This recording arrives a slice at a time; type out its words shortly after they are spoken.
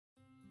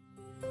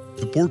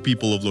The poor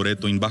people of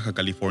Loreto in Baja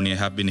California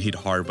have been hit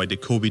hard by the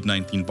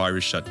COVID-19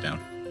 virus shutdown,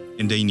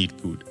 and they need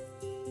food.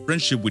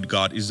 Friendship with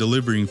God is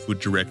delivering food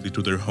directly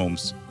to their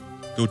homes.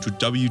 Go to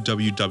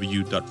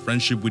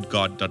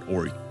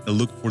www.friendshipwithgod.org and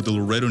look for the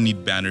Loreto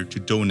Need banner to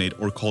donate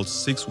or call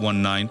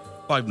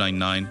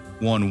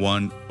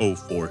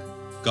 619-599-1104.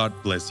 God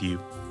bless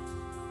you.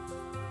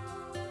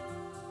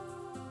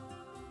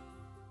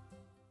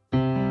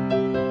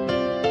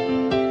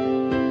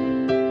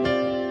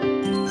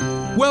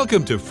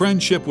 Welcome to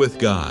Friendship with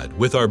God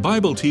with our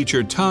Bible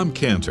teacher Tom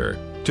Cantor.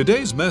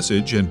 Today's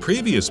message and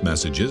previous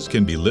messages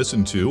can be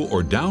listened to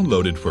or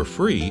downloaded for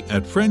free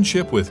at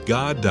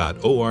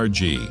friendshipwithgod.org.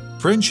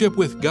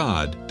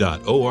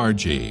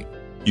 friendshipwithgod.org.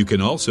 You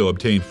can also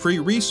obtain free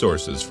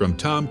resources from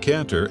Tom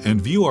Cantor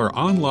and view our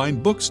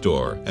online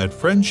bookstore at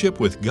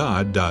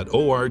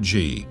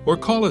friendshipwithgod.org or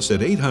call us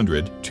at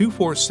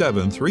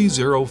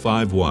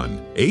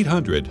 800-247-3051,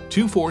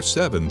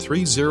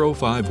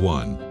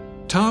 800-247-3051.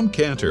 Tom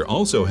Cantor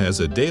also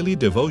has a daily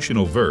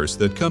devotional verse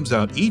that comes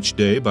out each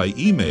day by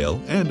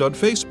email and on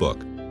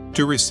Facebook.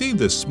 To receive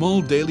this small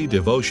daily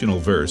devotional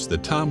verse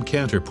that Tom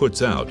Cantor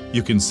puts out,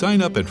 you can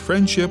sign up at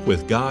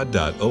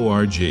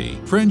friendshipwithgod.org,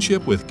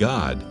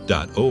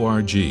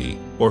 friendshipwithgod.org,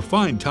 or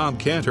find Tom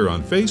Cantor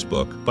on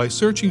Facebook by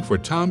searching for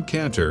Tom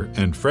Cantor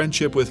and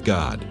Friendship with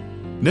God.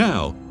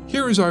 Now,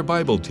 here is our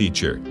Bible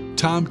teacher,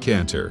 Tom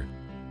Cantor.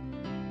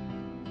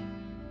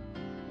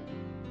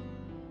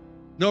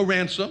 No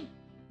ransom,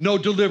 no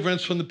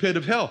deliverance from the pit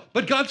of hell.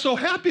 But God's so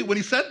happy when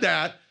he said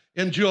that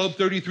in Job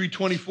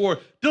 33:24,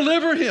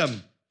 deliver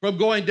him from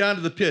going down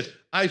to the pit.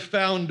 I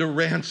found a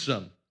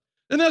ransom.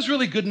 And that's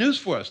really good news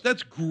for us.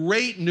 That's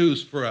great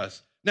news for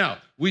us. Now,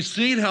 we've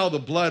seen how the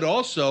blood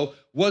also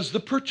was the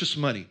purchase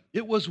money.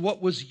 It was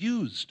what was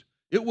used.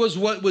 It was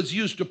what was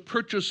used to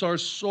purchase our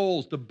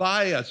souls, to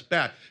buy us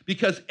back.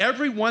 Because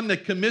everyone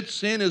that commits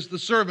sin is the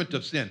servant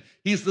of sin.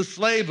 He's the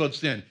slave of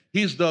sin.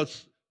 He's the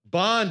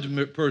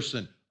bond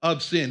person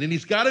of sin, and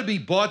he's got to be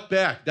bought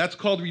back. That's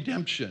called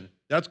redemption.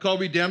 That's called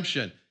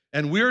redemption.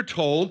 And we're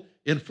told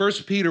in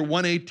 1 Peter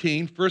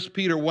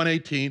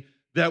 1:18,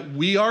 that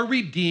we are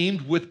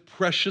redeemed with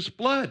precious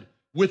blood,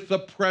 with the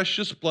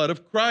precious blood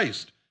of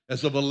Christ,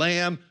 as of a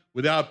lamb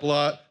without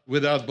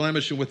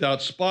blemish and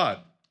without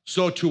spot.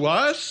 So to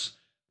us,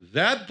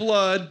 that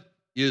blood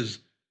is,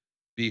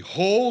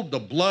 behold, the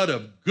blood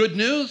of good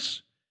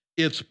news.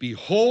 It's,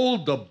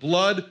 behold, the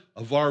blood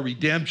of our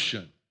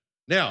redemption.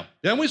 Now,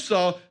 then we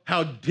saw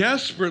how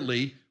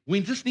desperately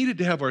we just needed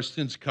to have our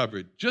sins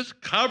covered. Just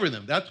cover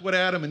them. That's what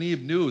Adam and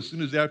Eve knew as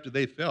soon as after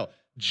they fell.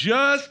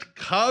 Just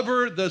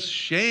cover the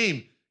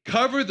shame.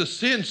 Cover the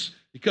sins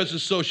because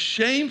it's so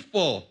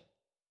shameful.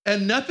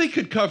 And nothing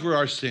could cover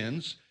our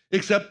sins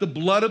except the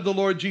blood of the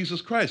Lord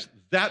Jesus Christ.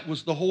 That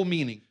was the whole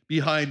meaning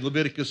behind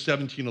Leviticus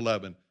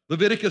 17:11.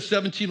 Leviticus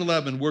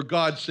 17:11, where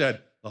God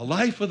said, the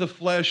life of the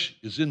flesh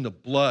is in the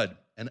blood,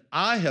 and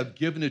I have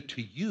given it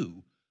to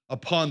you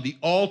upon the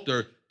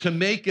altar to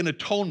make an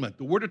atonement.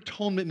 The word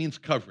atonement means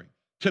covering.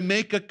 To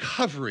make a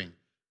covering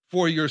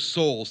for your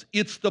souls.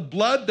 It's the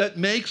blood that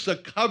makes a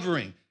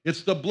covering.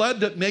 It's the blood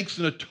that makes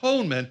an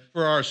atonement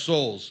for our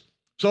souls.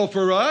 So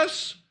for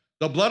us,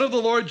 the blood of the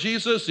Lord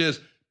Jesus is,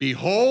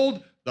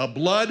 behold, the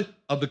blood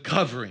of the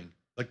covering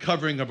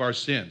of our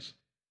sins.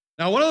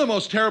 Now, one of the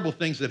most terrible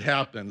things that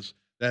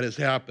has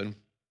happened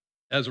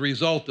as a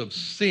result of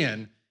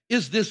sin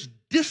is this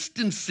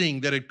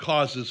distancing that it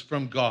causes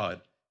from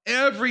God.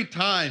 Every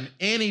time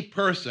any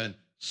person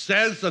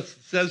says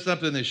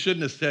something they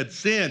shouldn't have said,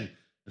 sin,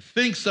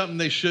 thinks something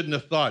they shouldn't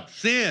have thought,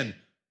 sin,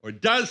 or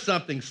does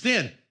something,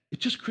 sin, it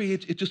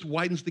just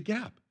widens the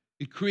gap.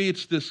 It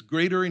creates this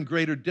greater and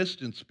greater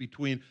distance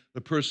between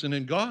the person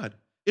and God.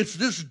 It's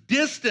this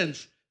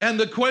distance. And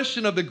the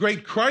question of the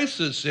great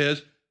crisis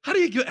is, how do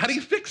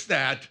you fix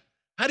that?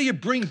 How do you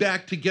bring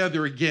back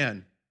together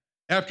again?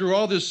 After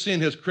all this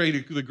sin has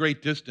created the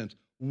great distance,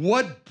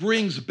 what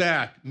brings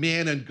back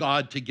man and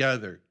God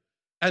together?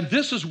 And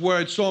this is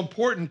where it's so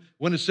important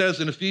when it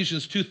says in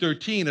Ephesians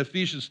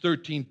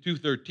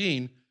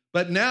 13:213,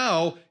 but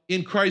now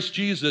in Christ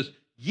Jesus,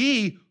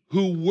 ye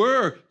who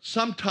were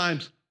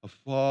sometimes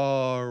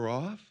afar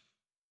off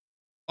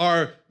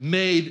are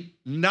made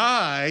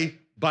nigh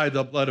by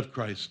the blood of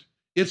Christ.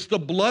 It's the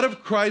blood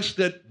of Christ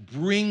that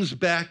brings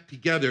back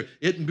together.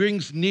 It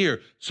brings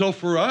near. So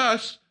for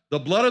us, the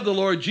blood of the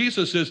Lord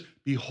Jesus is,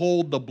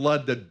 behold, the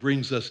blood that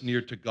brings us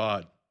near to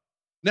God.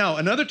 Now,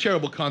 another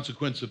terrible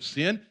consequence of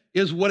sin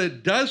is what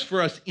it does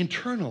for us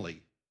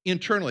internally,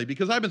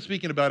 because I've been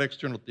speaking about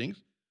external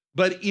things,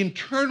 but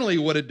internally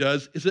what it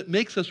does is it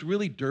makes us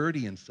really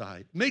dirty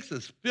inside. It makes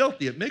us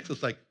filthy. It makes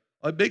us like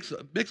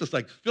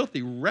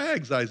filthy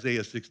rags,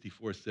 Isaiah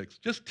 64:6.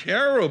 Just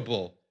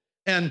terrible.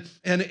 And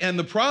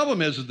the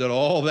problem is that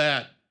all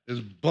that is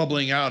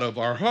bubbling out of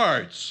our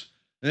hearts.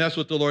 And that's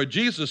what the Lord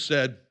Jesus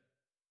said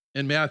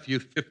in Matthew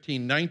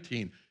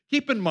 15:19.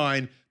 Keep in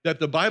mind that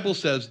the Bible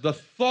says the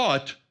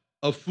thought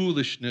of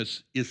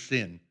foolishness is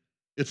sin.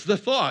 It's the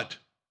thought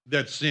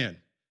that's sin.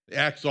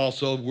 Acts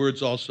also,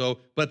 words also,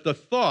 but the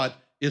thought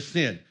is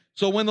sin.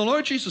 So when the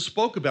Lord Jesus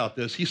spoke about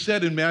this, he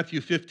said in Matthew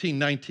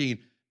 15:19,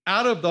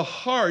 out of the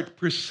heart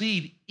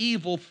proceed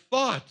evil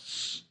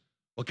thoughts.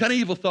 What kind of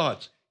evil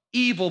thoughts?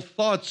 Evil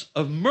thoughts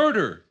of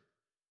murder,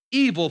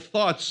 evil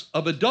thoughts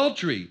of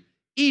adultery,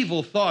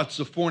 evil thoughts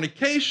of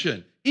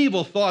fornication,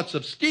 evil thoughts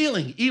of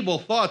stealing, evil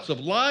thoughts of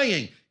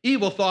lying,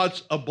 evil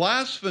thoughts of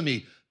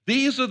blasphemy.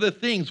 These are the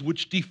things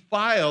which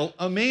defile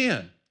a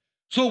man.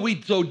 So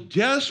we so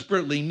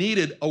desperately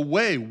needed a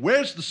way.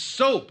 Where's the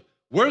soap?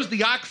 Where's the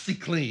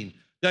OxyClean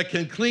that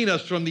can clean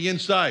us from the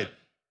inside?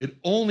 It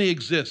only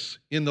exists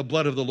in the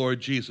blood of the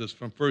Lord Jesus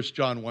from 1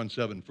 John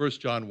 1:7.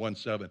 1 John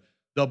 1:7.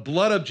 The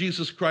blood of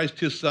Jesus Christ,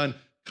 his son,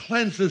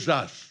 cleanses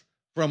us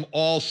from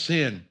all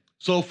sin.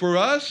 So for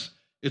us,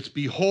 it's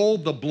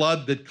behold the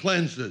blood that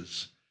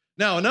cleanses.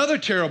 Now, another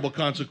terrible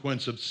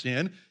consequence of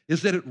sin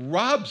is that it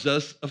robs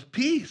us of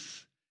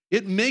peace.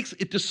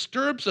 It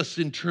disturbs us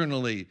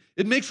internally.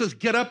 It makes us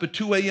get up at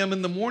 2 a.m.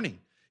 in the morning.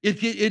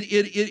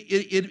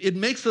 It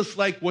makes us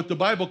like what the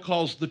Bible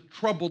calls the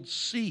troubled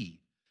sea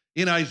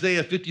in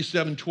Isaiah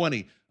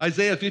 57:20.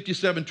 Isaiah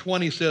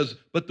 57:20 says,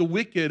 but the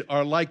wicked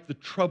are like the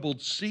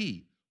troubled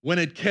sea when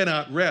it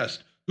cannot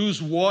rest,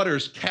 whose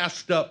waters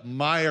cast up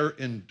mire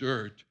and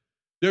dirt.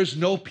 There's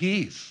no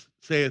peace,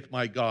 saith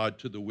my God,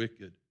 to the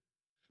wicked.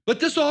 But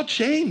this all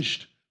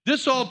changed.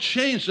 This all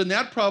changed, and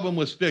that problem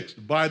was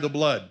fixed by the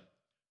blood.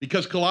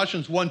 Because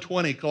Colossians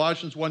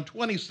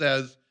 1:20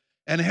 says,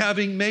 and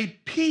having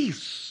made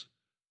peace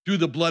through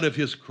the blood of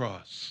his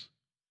cross.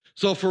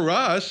 So for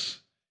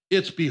us,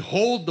 it's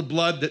behold the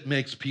blood that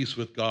makes peace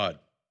with God.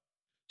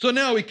 So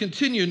now we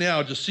continue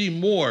now to see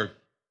more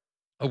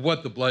of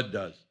what the blood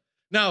does.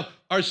 Now,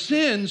 our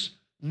sins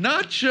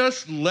not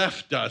just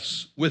left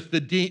us with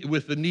the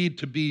need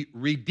to be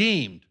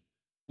redeemed,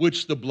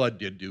 which the blood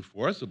did do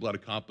for us, the blood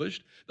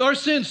accomplished. Our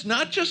sins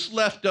not just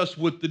left us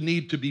with the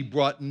need to be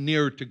brought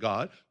near to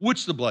God,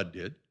 which the blood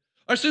did.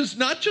 Our sins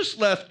not just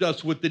left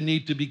us with the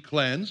need to be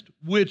cleansed,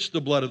 which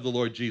the blood of the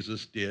Lord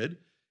Jesus did.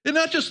 It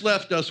not just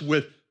left us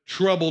with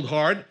troubled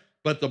heart,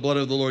 but the blood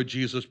of the Lord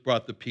Jesus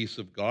brought the peace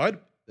of God,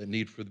 the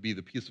need for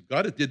the peace of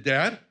God. It did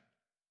that.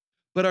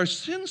 But our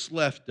sins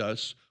left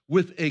us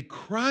with a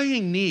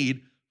crying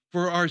need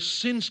for our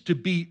sins to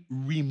be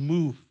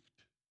removed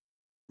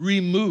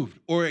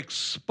or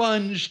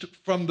expunged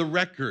from the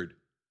record.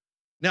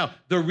 Now,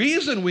 the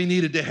reason we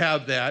needed to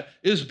have that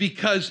is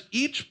because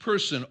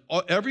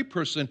every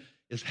person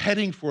is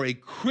heading for a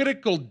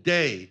critical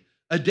day,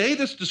 a day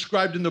that's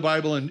described in the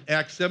Bible in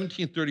Acts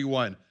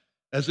 17:31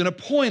 as an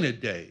appointed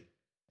day.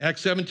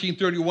 Acts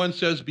 17:31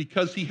 says,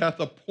 because he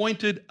hath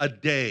appointed a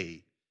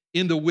day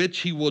in the which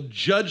he will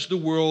judge the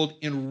world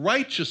in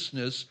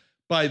righteousness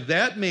by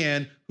that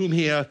man whom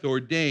he hath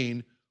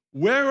ordained,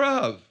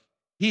 whereof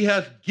he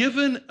hath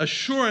given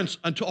assurance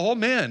unto all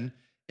men,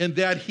 and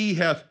that he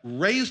hath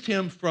raised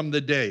him from the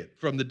dead.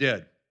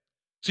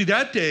 See,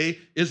 that day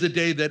is the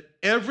day that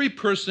every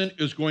person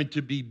is going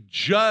to be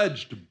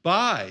judged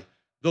by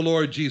the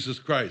Lord Jesus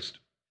Christ.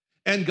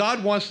 And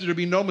God wants there to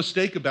be no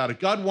mistake about it.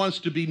 God wants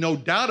to be no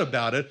doubt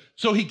about it.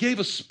 So he gave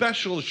a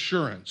special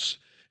assurance.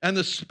 And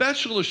the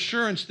special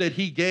assurance that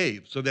he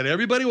gave, so that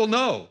everybody will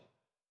know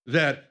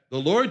that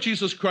the Lord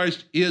Jesus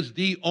Christ is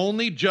the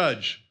only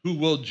judge who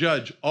will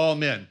judge all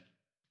men.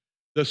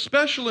 The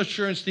special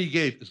assurance he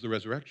gave is the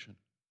resurrection.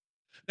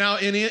 Now,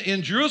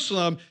 in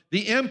Jerusalem,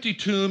 the empty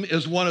tomb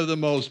is one of the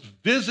most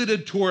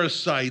visited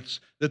tourist sites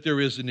that there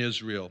is in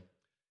Israel.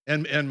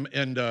 And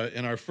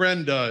our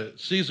friend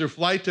Caesar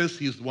Fleitas,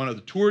 he's one of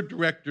the tour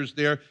directors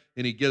there,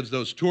 and he gives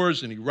those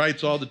tours, and he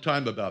writes all the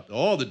time about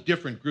all the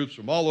different groups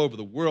from all over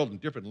the world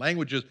and different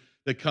languages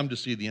that come to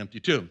see the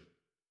empty tomb.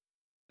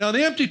 Now,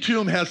 the empty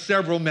tomb has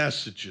several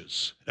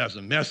messages. It has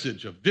a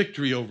message of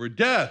victory over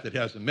death. It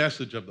has a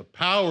message of the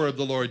power of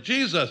the Lord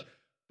Jesus.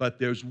 But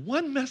there's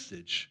one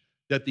message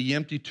that the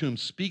empty tomb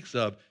speaks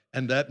of,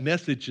 and that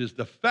message is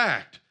the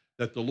fact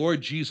that the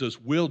Lord Jesus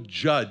will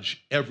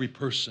judge every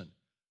person.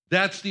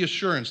 That's the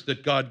assurance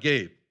that God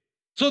gave.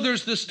 So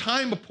there's this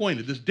time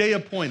appointed, this day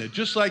appointed,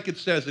 just like it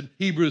says in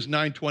Hebrews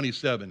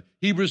 9:27.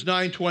 Hebrews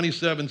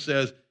 9:27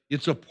 says,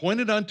 it's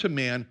appointed unto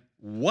man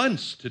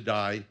once to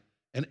die,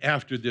 and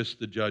after this,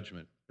 the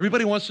judgment.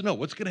 Everybody wants to know,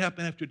 what's going to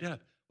happen after death?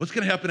 What's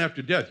going to happen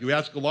after death? You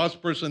ask a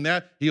lost person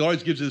that, he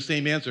always gives you the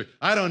same answer.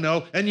 I don't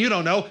know, and you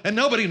don't know, and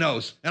nobody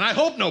knows. And I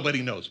hope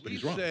nobody knows, but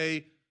he's wrong.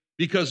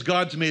 Because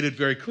God's made it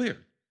very clear.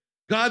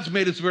 God's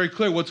made it very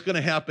clear what's going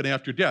to happen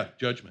after death,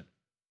 judgment.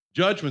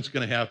 Judgment's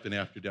going to happen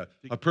after death.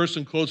 A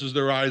person closes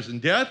their eyes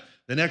in death.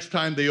 The next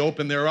time they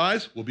open their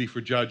eyes will be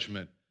for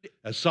judgment.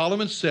 As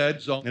Solomon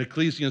said in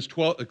Ecclesiastes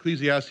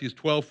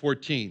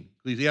 12:14,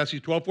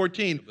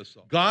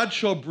 God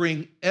shall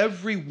bring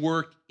every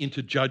work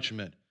into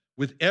judgment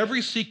with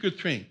every secret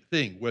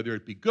thing, whether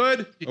it be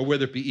good or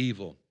whether it be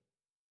evil.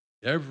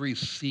 Every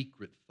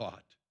secret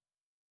thought.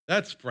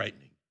 That's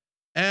frightening.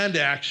 And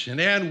action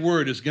and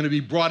word is going to be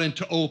brought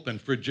into open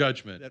for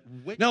judgment.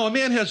 Now, a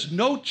man has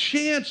no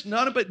chance,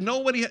 none of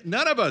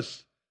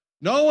us,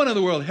 no one in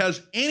the world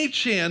has any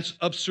chance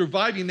of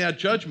surviving that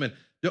judgment.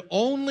 The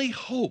only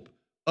hope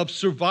of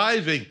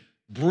surviving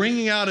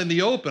bringing out in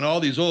the open all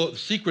these old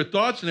secret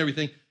thoughts and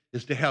everything,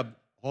 is to have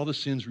all the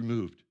sins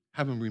removed,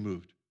 have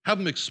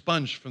them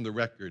expunged from the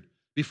record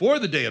before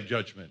the day of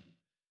judgment.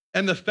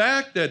 And the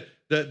fact that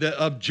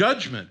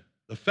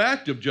the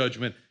fact of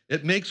judgment,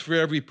 it makes for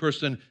every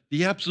person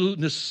the absolute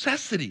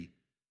necessity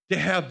to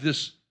have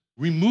this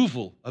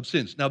removal of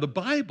sins. Now, the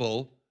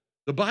Bible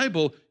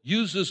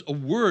uses a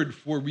word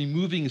for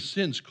removing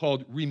sins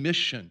called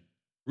remission.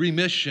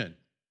 Remission.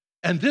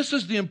 And this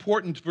is the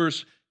important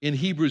verse in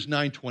Hebrews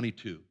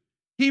 9:22.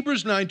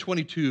 Hebrews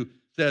 9:22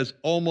 says,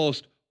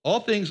 almost all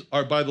things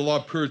are by the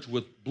law purged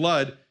with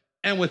blood,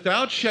 and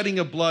without shedding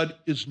of blood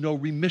is no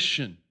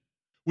remission.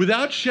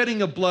 Without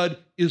shedding of blood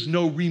is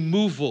no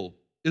removal,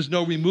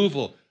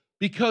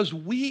 Because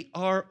we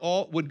are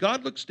all, when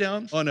God looks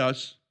down on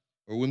us,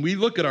 or when we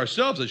look at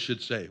ourselves, I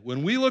should say,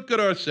 when we look at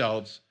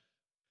ourselves,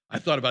 I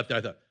thought about that.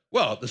 I thought,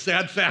 well, the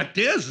sad fact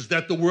is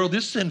that the world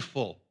is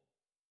sinful.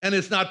 And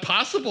it's not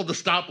possible to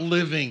stop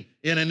living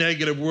in a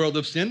negative world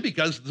of sin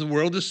because the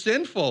world is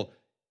sinful.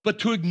 But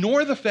to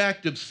ignore the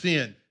fact of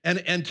sin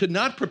and to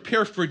not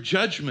prepare for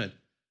judgment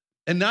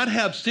and not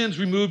have sins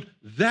removed,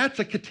 that's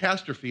a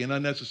catastrophe, an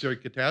unnecessary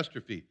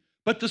catastrophe.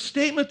 But the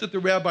statement that the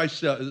rabbi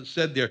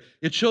said there,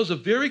 it shows a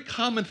very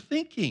common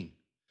thinking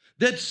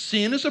that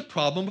sin is a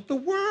problem of the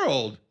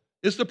world.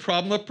 It's the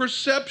problem of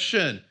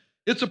perception.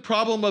 It's a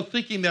problem of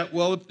thinking that,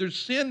 well, if there's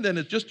sin, then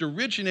it just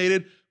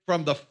originated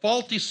from the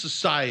faulty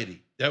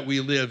society that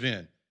we live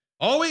in.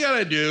 All we got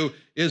to do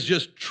is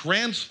just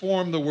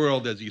transform the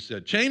world, as he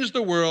said. Change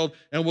the world,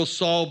 and we'll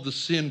solve the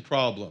sin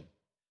problem.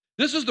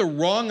 This is the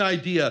wrong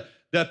idea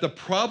that the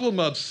problem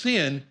of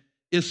sin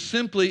is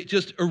simply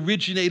just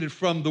originated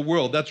from the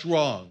world. That's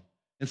wrong.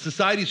 And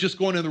society's just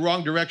going in the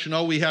wrong direction.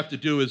 All we have to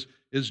do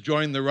is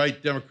join the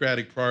right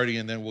Democratic Party,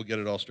 and then we'll get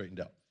it all straightened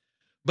out.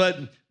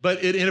 And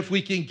if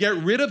we can get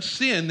rid of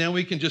sin, then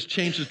we can just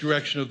change the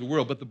direction of the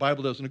world. But the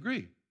Bible doesn't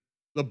agree.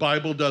 The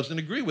Bible doesn't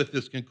agree with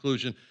this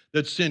conclusion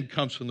that sin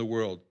comes from the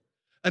world.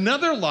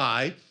 Another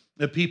lie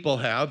that people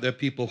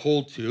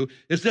hold to,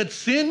 is that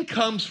sin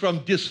comes from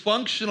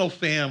dysfunctional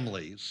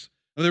families.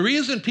 And the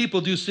reason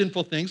people do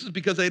sinful things is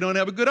because they don't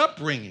have a good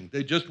upbringing.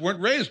 They just weren't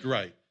raised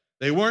right.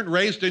 They weren't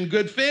raised in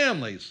good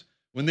families.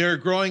 When they were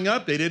growing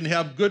up, they didn't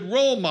have good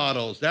role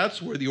models.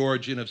 That's where the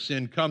origin of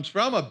sin comes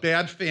from, a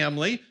bad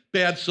family,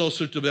 bad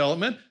social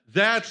development.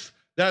 That's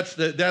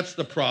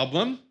the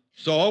problem.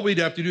 So all we'd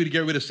have to do to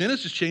get rid of sin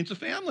is just change the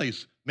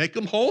families, make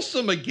them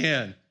wholesome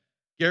again.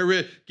 Get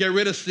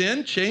rid of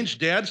sin, change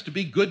dads to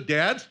be good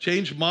dads,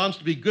 change moms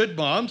to be good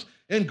moms,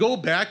 and go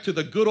back to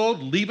the good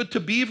old Leave It to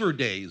Beaver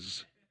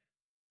days.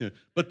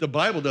 But the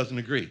Bible doesn't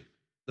agree.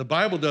 The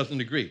Bible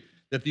doesn't agree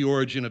that the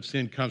origin of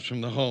sin comes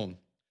from the home.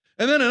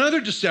 And then another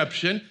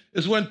deception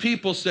is when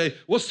people say,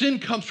 well, sin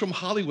comes from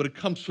Hollywood, it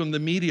comes from the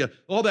media,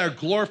 all that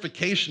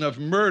glorification of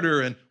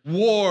murder and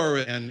war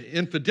and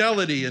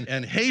infidelity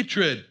and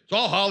hatred. It's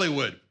all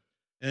Hollywood.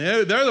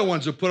 And they're the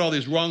ones who put all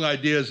these wrong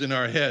ideas in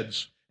our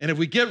heads. And if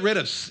we can get rid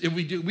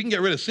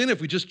of sin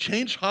if we just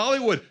change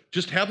Hollywood,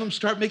 just have them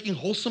start making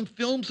wholesome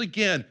films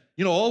again,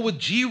 all with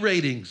G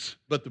ratings.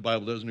 But the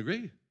Bible doesn't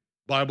agree.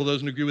 The Bible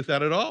doesn't agree with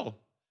that at all.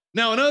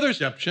 Now, another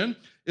deception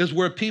is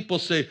where people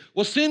say,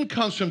 well, sin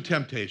comes from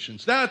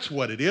temptations. That's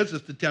what it is.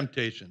 It's the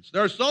temptations.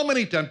 There are so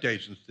many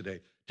temptations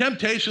today.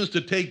 Temptations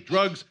to take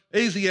drugs,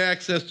 easy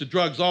access to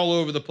drugs all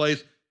over the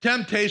place.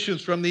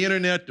 Temptations from the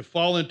internet to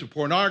fall into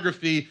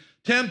pornography.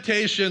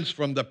 Temptations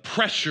from the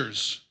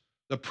pressures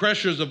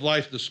of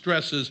life, the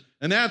stresses.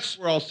 And that's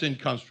where all sin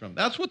comes from.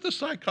 That's what the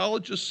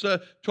psychologist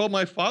told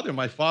my father.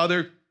 My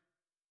father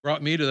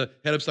brought me to the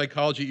head of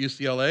psychology at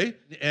UCLA,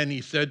 and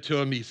he said to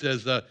him,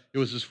 it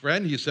was his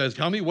friend, he says,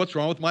 tell me what's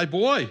wrong with my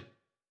boy,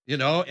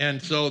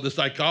 And so the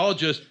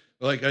psychologist,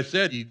 like I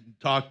said, he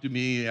talked to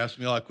me, asked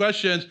me a lot of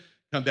questions,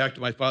 come back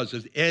to my father,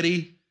 says,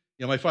 Eddie,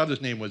 my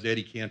father's name was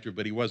Eddie Cantor,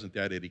 but he wasn't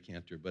that Eddie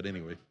Cantor, but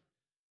anyway.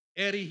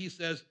 Eddie, he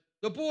says,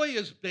 the boy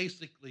is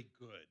basically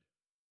good.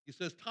 He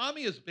says,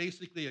 Tommy is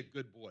basically a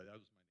good boy. That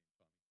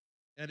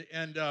was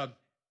my name, Tommy.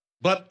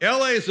 But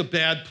LA is a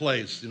bad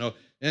place,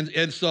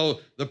 And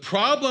so the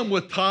problem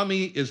with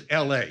Tommy is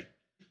LA.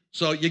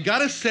 So you got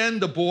to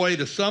send the boy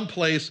to some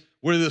place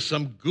where there's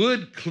some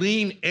good,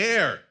 clean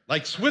air,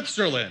 like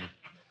Switzerland.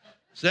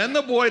 Send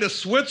the boy to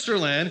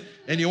Switzerland,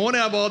 and you won't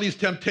have all these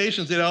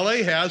temptations that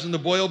LA has, and the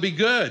boy will be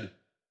good.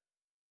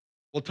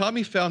 Well,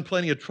 Tommy found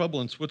plenty of trouble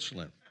in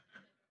Switzerland.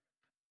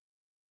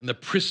 And the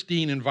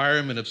pristine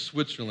environment of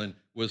Switzerland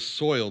was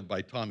soiled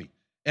by Tommy.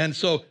 And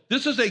so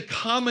this is a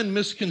common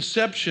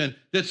misconception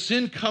that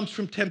sin comes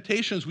from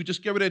temptations. We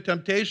just get rid of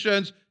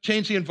temptations,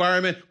 change the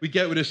environment, we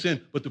get rid of sin.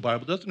 But the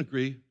Bible doesn't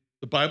agree.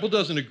 The Bible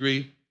doesn't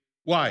agree.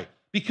 Why?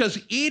 Because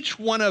each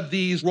one of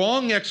these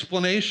wrong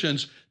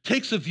explanations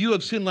takes a view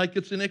of sin like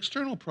it's an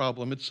external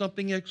problem. It's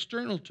something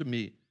external to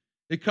me.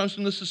 It comes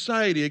from the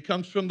society. It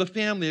comes from the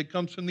family. It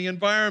comes from the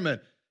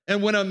environment.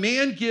 And when a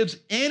man gives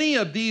any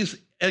of these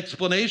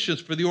explanations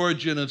for the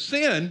origin of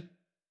sin,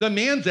 the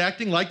man's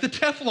acting like the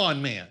Teflon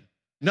man.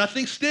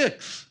 Nothing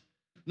sticks.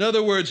 In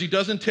other words, he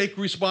doesn't take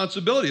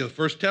responsibility. The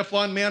first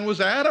Teflon man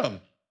was Adam.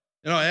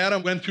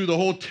 Adam went through the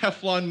whole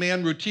Teflon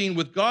man routine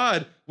with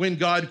God when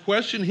God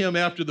questioned him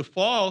after the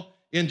fall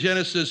in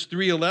Genesis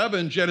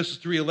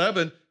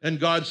 3:11, and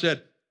God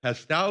said,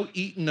 "Hast thou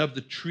eaten of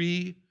the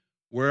tree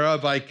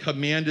whereof I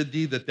commanded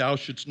thee that thou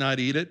shouldst not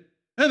eat it?"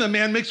 And the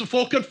man makes a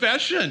full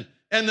confession.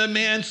 And the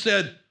man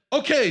said,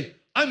 "Okay,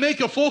 I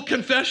make a full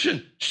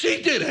confession.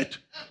 She did it."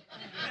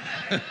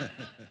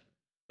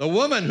 "The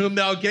woman whom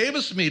thou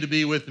gavest me to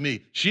be with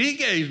me, she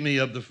gave me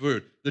of the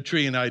fruit, the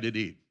tree, and I did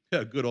eat."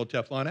 Yeah, good old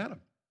Teflon Adam.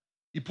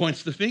 He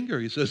points the finger.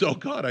 He says, "Oh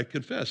God, I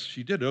confess,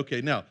 she did it."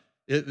 Okay, now,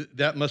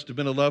 that must have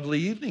been a lovely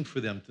evening for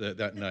them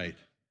that night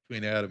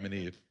between Adam and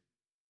Eve.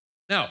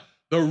 Now,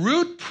 the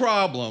root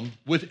problem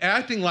with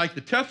acting like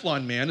the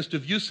Teflon man is to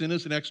view sin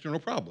as an external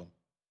problem.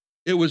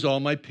 It was all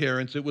my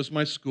parents, it was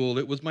my school,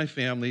 it was my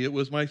family, it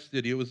was my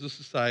city, it was the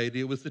society,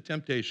 it was the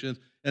temptations,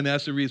 and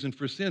that's the reason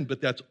for sin.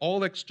 But that's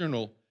all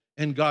external,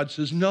 and God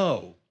says,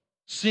 no,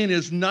 sin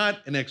is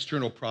not an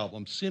external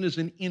problem. Sin is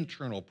an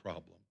internal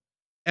problem.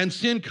 And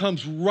sin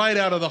comes right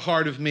out of the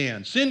heart of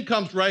man. Sin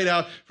comes right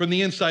out from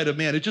the inside of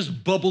man. It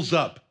just bubbles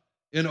up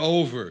and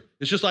over.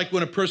 It's just like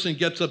when a person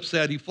gets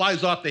upset, he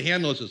flies off the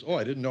handle and says, "Oh,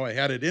 I didn't know I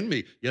had it in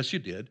me." Yes, you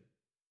did.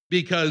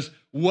 Because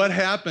what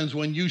happens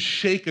when you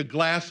shake a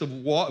glass of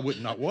water,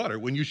 not water,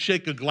 when you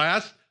shake a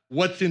glass,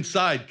 what's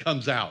inside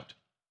comes out.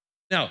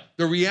 Now,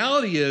 the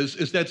reality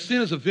is that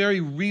sin is a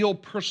very real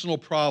personal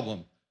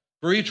problem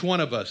for each one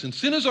of us. And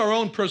sin is our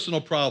own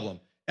personal problem.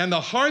 And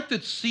the heart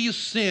that sees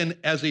sin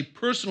as a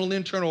personal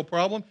internal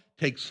problem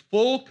takes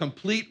full,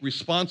 complete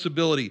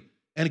responsibility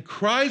and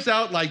cries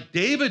out like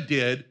David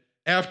did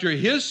after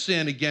his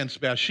sin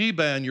against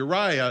Bathsheba and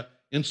Uriah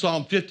in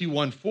Psalm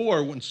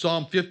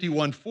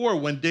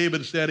 51:4, when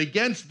David said,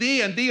 "Against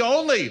thee and thee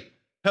only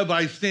have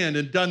I sinned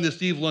and done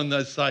this evil in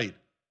thy sight,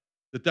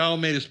 that thou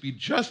mayest be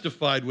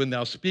justified when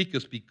thou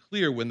speakest, be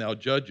clear when thou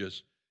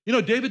judgest."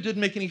 David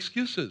didn't make any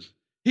excuses.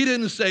 He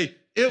didn't say,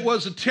 "It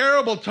was a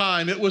terrible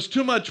time. It was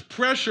too much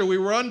pressure. We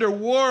were under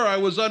war. I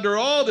was under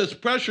all this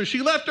pressure.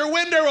 She left her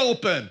window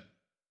open."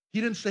 He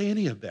didn't say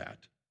any of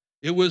that.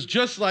 It was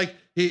just like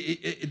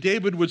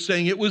David was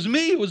saying, "It was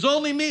me. It was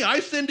only me. I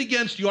sinned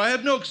against you. I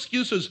have no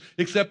excuses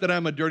except that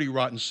I'm a dirty,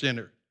 rotten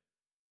sinner."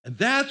 And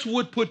that's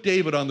what put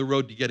David on the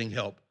road to getting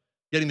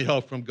the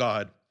help from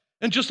God.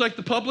 And just like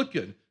the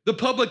publican,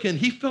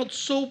 he felt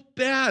so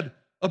bad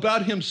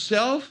about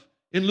himself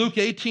in Luke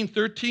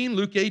 18:13,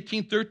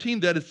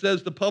 that it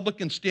says the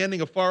publican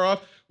standing afar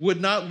off would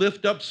not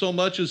lift up so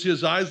much as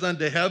his eyes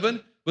unto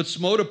heaven, but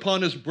smote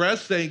upon his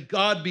breast, saying,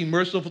 "God be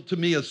merciful to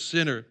me, a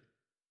sinner."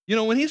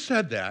 When he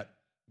said that,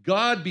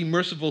 "God be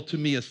merciful to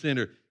me, a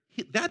sinner,"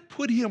 that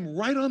put him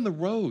right on the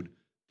road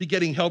to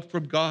getting help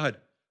from God,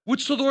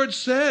 which the Lord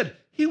said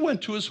he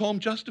went to his home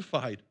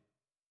justified.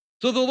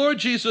 So the Lord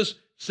Jesus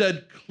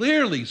said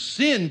clearly,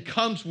 sin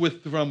comes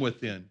from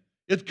within.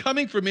 It's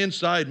coming from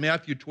inside,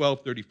 Matthew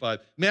 12:35.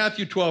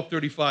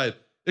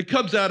 It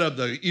comes out of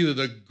either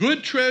the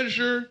good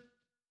treasure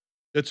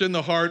that's in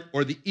the heart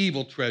or the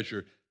evil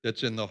treasure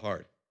that's in the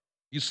heart.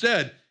 You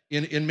said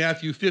in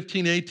Matthew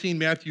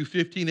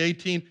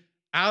 15:18,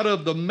 out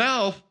of the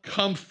mouth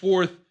come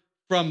forth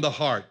from the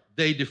heart.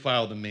 They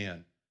defile the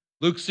man.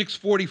 Luke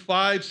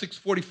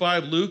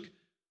 6:45, Luke,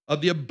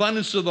 of the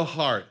abundance of the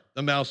heart,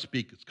 the mouth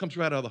speaks. It comes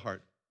right out of the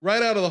heart.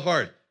 Right out of the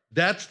heart.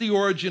 That's the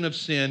origin of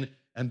sin,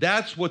 and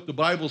that's what the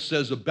Bible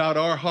says about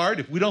our heart.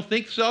 If we don't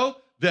think so,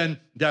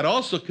 then that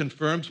also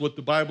confirms what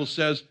the Bible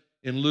says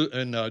in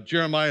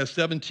Jeremiah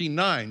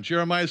 17:9.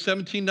 Jeremiah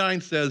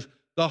 17:9 says,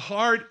 "The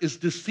heart is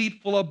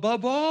deceitful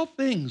above all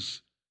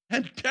things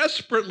and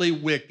desperately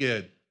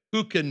wicked.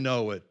 Who can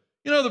know it?"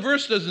 The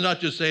verse is not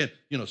just saying,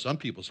 some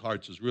people's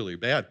hearts is really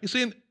bad. He's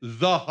saying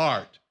the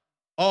heart,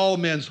 all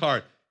men's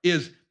heart,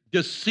 is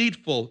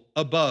deceitful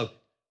above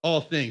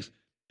all things.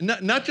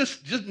 Not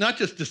just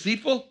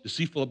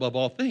deceitful above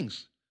all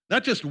things.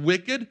 Not just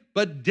wicked,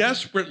 but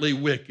desperately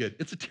wicked.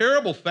 It's a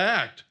terrible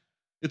fact.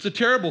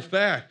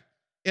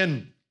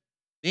 And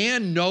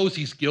man knows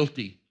he's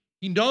guilty.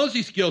 He knows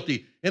he's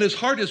guilty, and his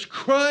heart is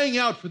crying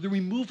out for the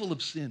removal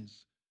of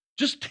sins.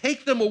 Just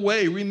take them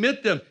away,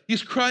 remit them.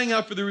 He's crying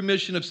out for the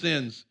remission of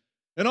sins.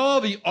 And all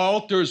the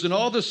altars and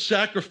all the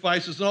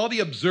sacrifices and all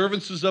the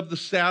observances of the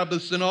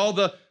Sabbaths and all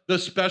the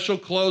special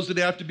clothes that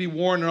have to be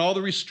worn and all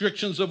the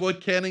restrictions of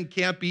what can and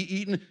can't be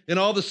eaten and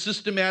all the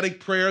systematic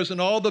prayers and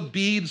all the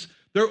beads,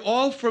 they're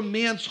all from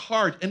man's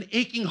heart, an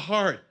aching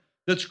heart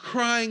that's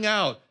crying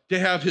out to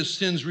have his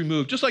sins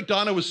removed. Just like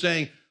Donna was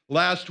saying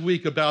last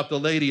week about the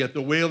lady at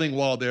the Wailing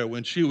Wall there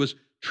when she was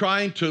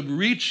trying to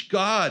reach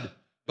God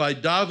by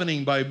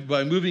davening,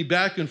 by moving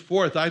back and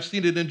forth. I've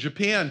seen it in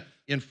Japan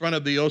in front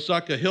of the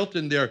Osaka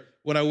Hilton there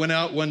when I went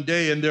out one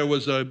day, and there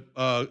was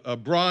a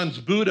bronze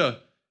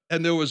Buddha,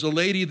 and there was a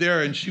lady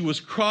there, and she was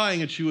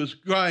crying, and she was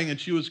crying, and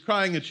she was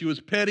crying, and she was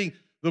petting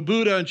the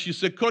Buddha, and she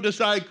said,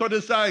 "Kodasai,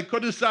 kodasai,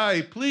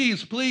 kodasai,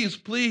 please, please,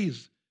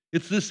 please."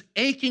 It's this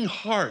aching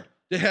heart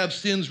to have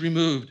sins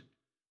removed.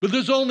 But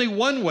there's only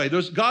one way.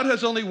 God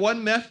has only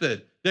one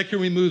method that can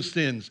remove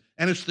sins,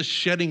 and it's the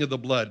shedding of the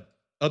blood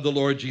of the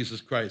Lord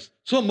Jesus Christ.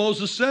 So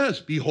Moses says,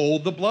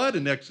 behold the blood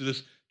in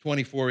Exodus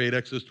 24:8,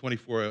 Exodus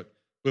 24:8.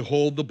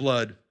 Behold the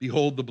blood,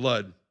 behold the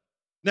blood.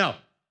 Now,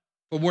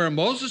 from where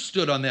Moses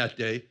stood on that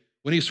day,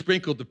 when he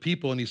sprinkled the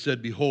people and he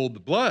said, behold the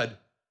blood,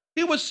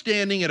 he was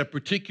standing at a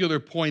particular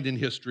point in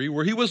history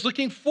where he was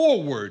looking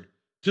forward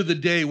to the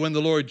day when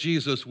the Lord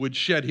Jesus would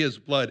shed his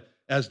blood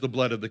as the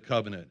blood of the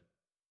covenant.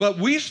 But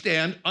we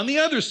stand on the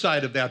other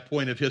side of that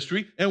point of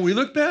history and we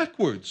look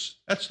backwards.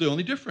 That's the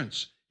only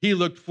difference. He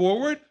looked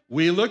forward,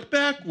 we look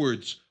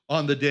backwards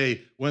on the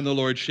day when the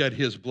Lord shed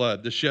his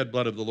blood, the shed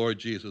blood of the Lord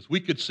Jesus. We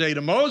could say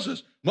to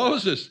Moses,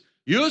 Moses,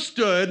 you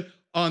stood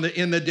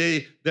in the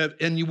day that,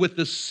 and you, with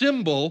the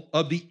symbol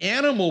of the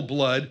animal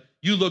blood,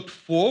 you looked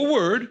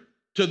forward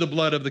to the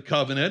blood of the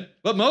covenant.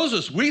 But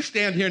Moses, we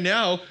stand here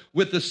now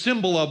with the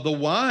symbol of the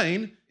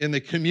wine in the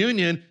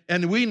communion,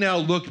 and we now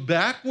look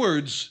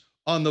backwards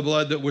on the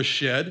blood that was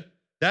shed.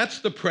 That's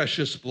the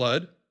precious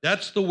blood.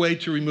 That's the way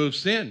to remove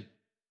sin.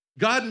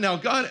 God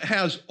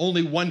has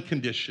only one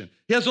condition.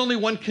 He has only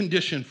one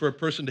condition for a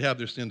person to have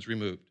their sins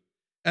removed.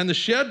 And the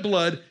shed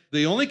blood,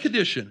 the only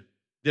condition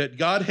that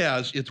God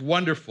has, it's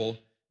wonderful,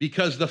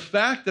 because the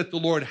fact that the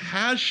Lord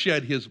has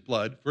shed his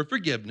blood for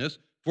forgiveness,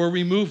 for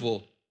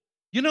removal.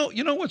 You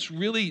know what's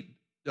really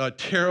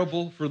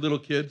terrible for little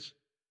kids?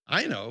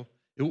 I know.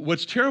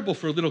 What's terrible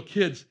for little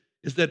kids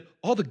is that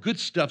all the good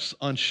stuff's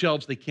on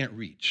shelves they can't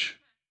reach.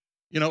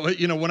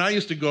 When I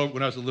used to go,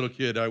 when I was a little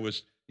kid, I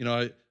used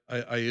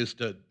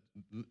to,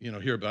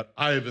 hear about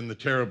Ivan the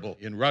Terrible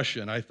in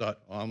Russia, and I thought,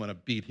 I'm going to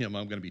beat him.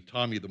 I'm going to be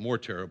Tommy the more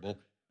terrible.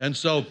 And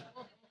so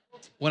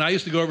when I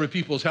used to go over to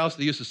people's house,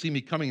 they used to see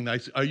me coming,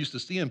 and I used to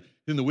see him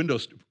in the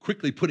windows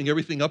quickly putting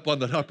everything up on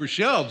the upper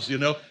shelves,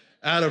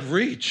 out of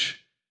reach.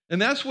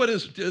 And that's what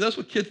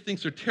kids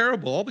think are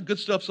terrible. All the good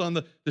stuff's on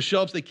the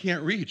shelves they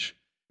can't reach.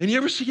 And you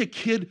ever see a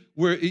kid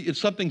where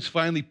something's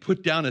finally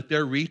put down at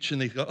their reach and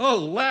they go, oh,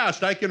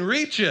 last, I can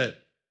reach it.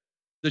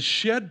 The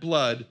shed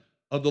blood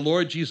of the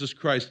Lord Jesus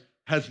Christ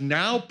has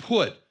now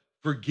put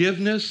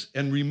forgiveness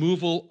and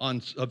removal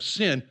of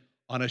sin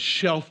on a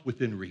shelf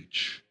within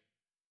reach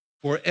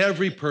for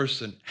every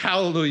person.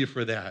 Hallelujah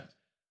for that.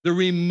 The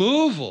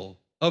removal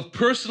of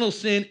personal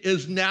sin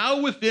is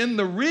now within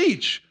the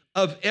reach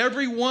of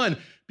everyone,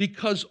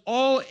 because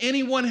all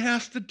anyone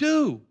has to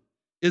do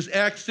is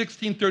Acts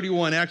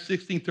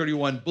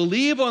 16:31,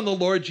 believe on the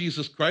Lord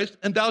Jesus Christ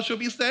and thou shalt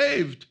be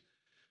saved.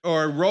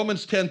 Or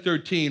Romans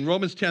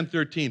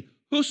 10:13,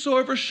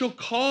 whosoever shall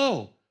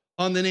call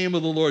on the name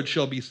of the Lord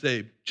shall be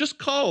saved. Just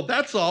call,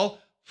 that's all.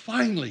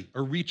 Finally,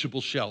 a reachable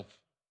shelf.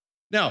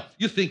 Now,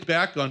 you think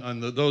back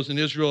on those in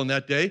Israel in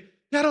that day,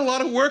 they had a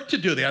lot of work to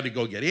do. They had to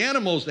go get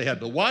animals. They had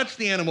to watch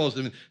the animals.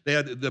 And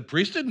the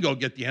priest didn't go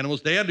get the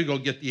animals. They had to go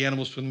get the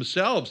animals for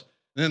themselves.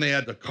 And then they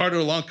had to cart it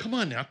along. Come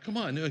on.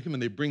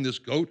 And they bring this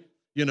goat,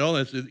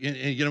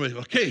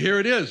 okay, here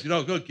it is.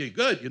 Okay,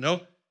 good,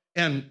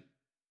 And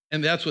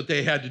that's what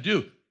they had to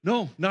do.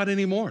 No, not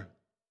anymore.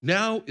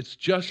 Now it's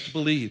just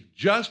believe.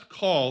 Just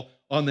call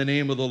on the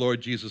name of the Lord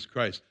Jesus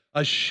Christ.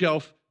 A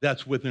shelf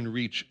that's within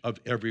reach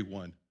of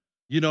everyone.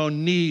 You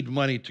don't need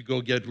money to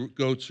go get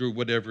goats or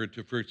whatever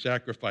for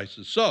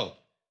sacrifices. So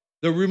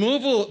the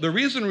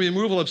reason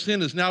removal of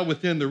sin is now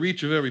within the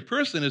reach of every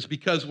person is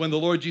because when the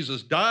Lord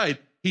Jesus died,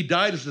 he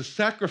died as a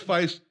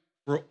sacrifice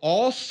for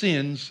all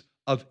sins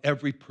of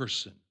every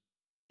person.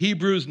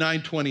 Hebrews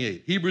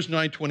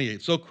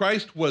 9:28. So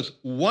Christ was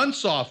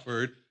once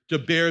offered to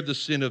bear the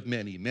sin of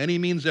many. Many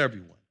means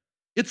everyone.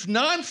 It's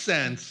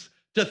nonsense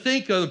to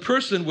think a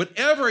person would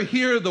ever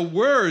hear the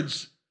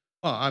words,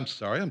 oh, I'm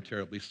sorry, I'm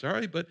terribly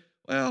sorry, but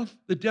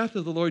the death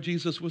of the Lord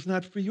Jesus was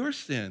not for your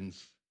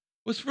sins.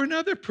 It was for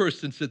another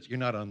person since you're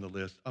not on the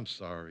list. I'm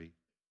sorry.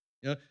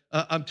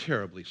 I'm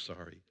terribly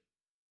sorry.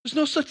 There's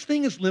no such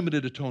thing as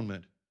limited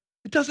atonement.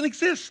 It doesn't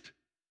exist.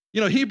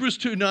 Hebrews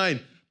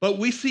 2:9, but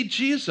we see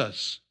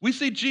Jesus. We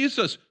see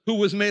Jesus, who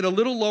was made a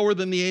little lower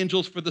than the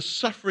angels for the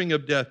suffering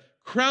of death,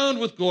 crowned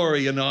with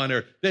glory and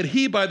honor, that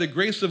he, by the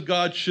grace of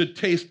God, should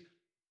taste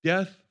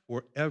death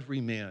for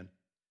every man.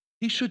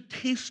 He should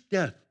taste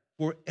death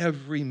for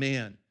every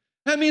man.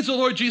 That means the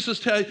Lord Jesus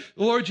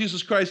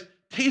Christ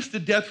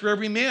tasted death for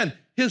every man.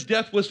 His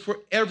death was for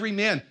every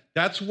man.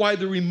 That's why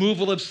the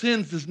removal of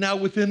sins is now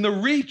within the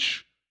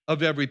reach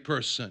of every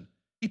person.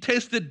 He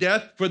tasted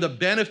death for the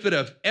benefit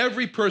of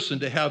every person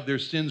to have their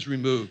sins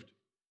removed.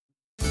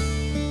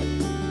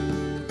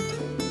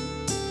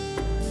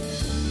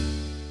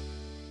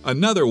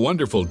 Another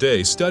wonderful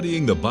day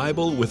studying the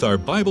Bible with our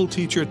Bible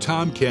teacher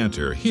Tom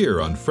Cantor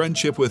here on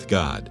Friendship with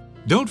God.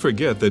 Don't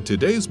forget that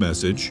today's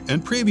message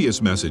and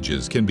previous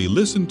messages can be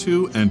listened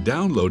to and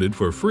downloaded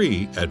for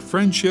free at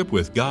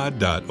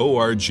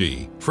friendshipwithgod.org.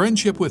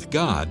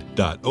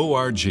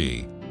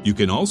 friendshipwithgod.org. You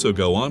can also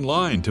go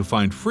online to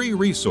find free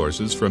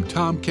resources from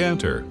Tom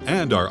Cantor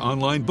and our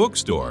online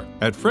bookstore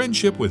at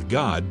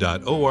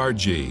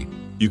friendshipwithgod.org.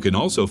 You can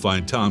also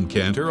find Tom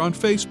Cantor on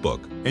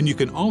Facebook, and you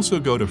can also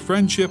go to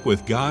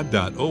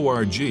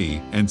friendshipwithgod.org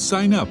and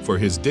sign up for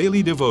his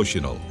daily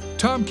devotional.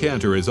 Tom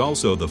Cantor is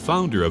also the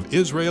founder of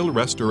Israel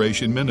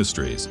Restoration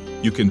Ministries.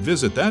 You can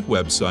visit that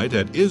website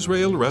at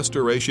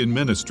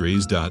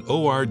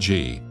israelrestorationministries.org.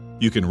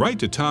 You can write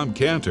to Tom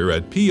Cantor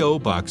at P.O.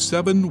 Box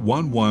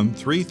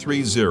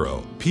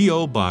 711330,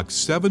 P.O. Box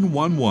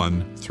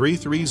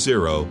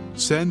 711330,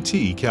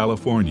 Santee,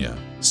 California.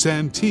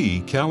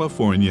 Santee,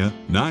 California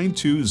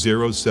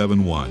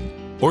 92071.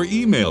 Or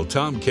email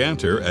Tom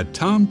Cantor at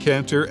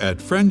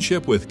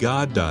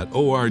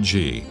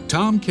tomcantor@friendshipwithgod.org.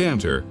 Tom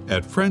Cantor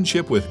at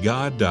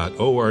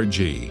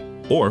friendshipwithgod.org.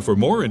 Or for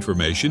more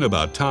information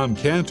about Tom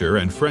Cantor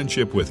and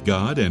Friendship with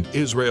God and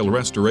Israel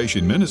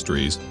Restoration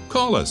Ministries,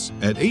 call us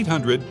at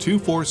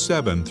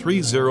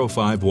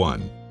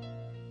 800-247-3051.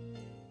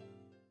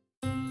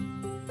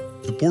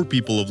 The poor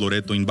people of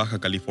Loreto in Baja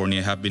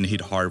California have been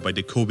hit hard by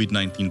the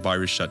COVID-19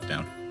 virus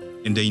shutdown,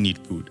 and they need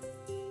food.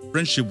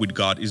 Friendship with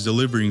God is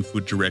delivering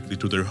food directly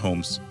to their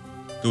homes.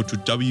 Go to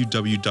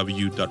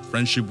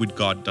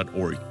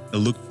www.friendshipwithgod.org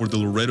and look for the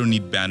Loreto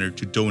Need banner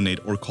to donate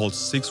or call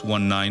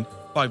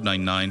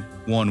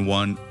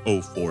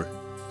 619-599-1104.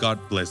 God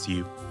bless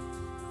you.